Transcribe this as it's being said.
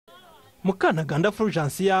Mukanaganda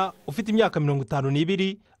Fulgensia ufite imyaka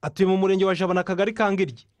 52 atuye mu murenge wa Jabana akagari ka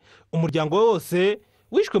Ngiryi. Umuryango we wose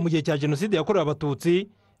wishwe mu gihe cya Jenoside yakorewe abatutsi,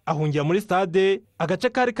 ahungira muri stade agace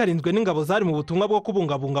kari karinzwe n'ingabo zari mu butumwa bwo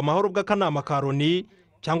kubungabunga amahoro bw'akanama ka Loni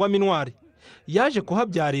cyangwa minwari. Yaje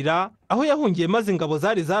kuhabyarira aho yahungiye maze ingabo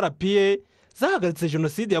zari zarapiye zahagaritse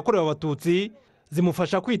Jenoside yakorewe abatutsi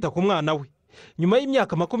zimufasha kwita ku mwana we. Nyuma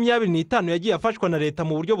y'imyaka 25 yagiye afashwa na leta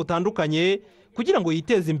mu buryo butandukanye kugira ngo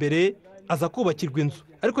yiteze imbere, aza kubakirwa inzu.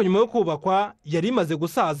 Ariko nyuma yo kubakwa yari imaze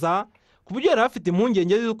gusaza ku buryo yari afite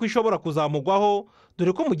impungenge z'uko ishobora kuzamugwaho,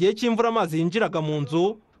 dore ko mu gihe cy'imvura amazi yinjiraga mu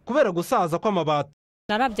nzu kubera gusaza kw'amabati.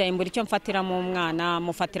 Narabyaye imbura icyo mfatira mu mwana,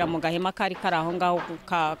 mufatira mu gahema kari karaho ngaho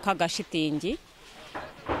kagashitingi,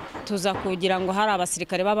 tuza kugira ngo hari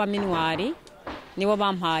abasirikare b'abaminwari nibo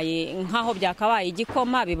bampaye nkaho byakabaye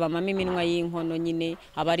igikoma, bibamamo iminwa y'inkono nyine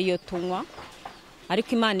aba ariyo tunywa.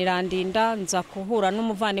 Ariko Imana irandinda, nza kuhura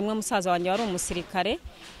n'umuvandimwe musaza wanjye wari umusirikare,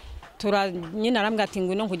 nyine arambwira ati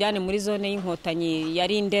ngwino nkujyane muri zone y'inkotanyi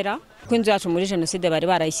yari Ndera, kuko inzu yacu muri Jenoside bari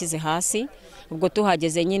barayishyize hasi. Ubwo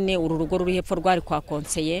tuhageze nyine uru rugo ruri hepfo rwari kwa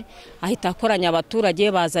konseye, ahita akoranya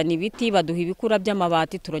abaturage bazana ibiti baduha ibikura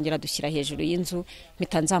by'amabati, turongera dushyira hejuru y'inzu,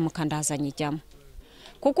 mpita nzamuka ndazanye ijyamo.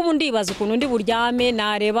 Kuko ubundi ibaza ukuntu ndi buryame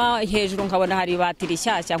nareba hejuru nkabona hari ibati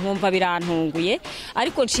rishyashya nkumva birantunguye,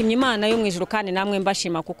 ariko nshimye Imana yo mu ijuru kandi namwe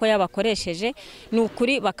mbashima kuko yabakoresheje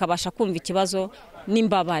n'ukuri bakabasha kumva ikibazo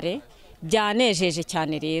n'imbabare. Byanejeje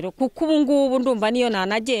cyane rero kuko ubu ngubu ndumva niyo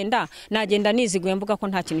nagenda niziguye mvuga ko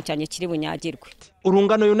nta kintu cyanye kiri bunyagirwe.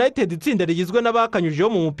 Urungano United itsinda rigizwe n'abakanyujijeho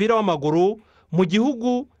mu mupira w'amaguru mu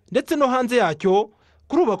gihugu ndetse no hanze yacyo,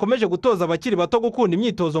 kuri ubu bakomeje gutoza abakiri bato gukunda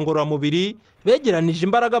imyitozo ngororamubiri, begeranije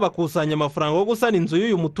imbaraga bakusanya amafaranga yo gusana inzu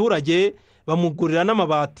y'uyu muturage bamugurira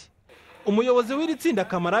n'amabati. Umuyobozi w'iri tsinda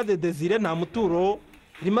Kamarade Desire nta muturo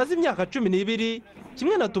rimaze imyaka 12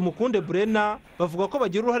 kimwe na Tumukunde Brena bavuga ko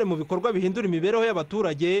bagira uruhare mu bikorwa bihindura imibereho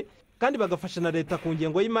y'abaturage kandi bagafasha na leta ku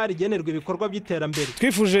ngengo y'imari igenerwa ibikorwa by'iterambere.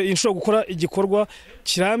 Twifuje inshuro gukora igikorwa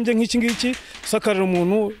kirambye nk'iki ngiki, sakarira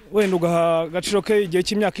umuntu wenda ugaha agaciro ke igihe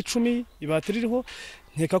cy'imyaka 10 ibati ririho,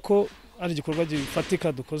 nkeka ko ari igikorwa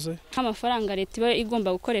gifatika dukoze. Amafaranga leta iba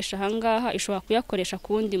igomba gukoresha ahangaha ishobora kuyakoresha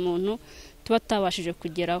ku wundi muntu tuba tabashije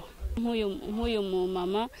kugeraho. Nk'uyu mu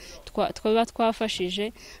mama twaba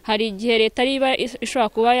twafashije, hari igihe leta riba ishobora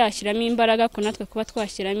kuba yashyiramo imbaraga, ko natwe kuba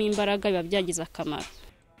twashyiramo imbaraga biba byagize akamaro.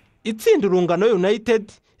 Itsinda Urungano United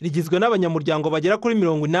rigizwe n'abanyamuryango bagera kuri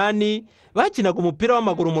 80 bakinaga umupira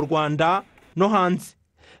w'amaguru mu Rwanda no hanze.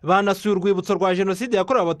 Banasuye urwibutso rwa Jenoside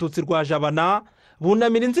yakorewe abatutsi rwa Jabana,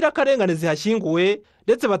 bunamira inzirakarengane zihashyinguwe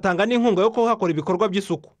ndetse batanga n'inkunga yo kuhakora ibikorwa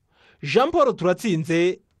by'isuku. Jean Paul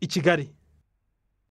Turatsinze, i Kigali.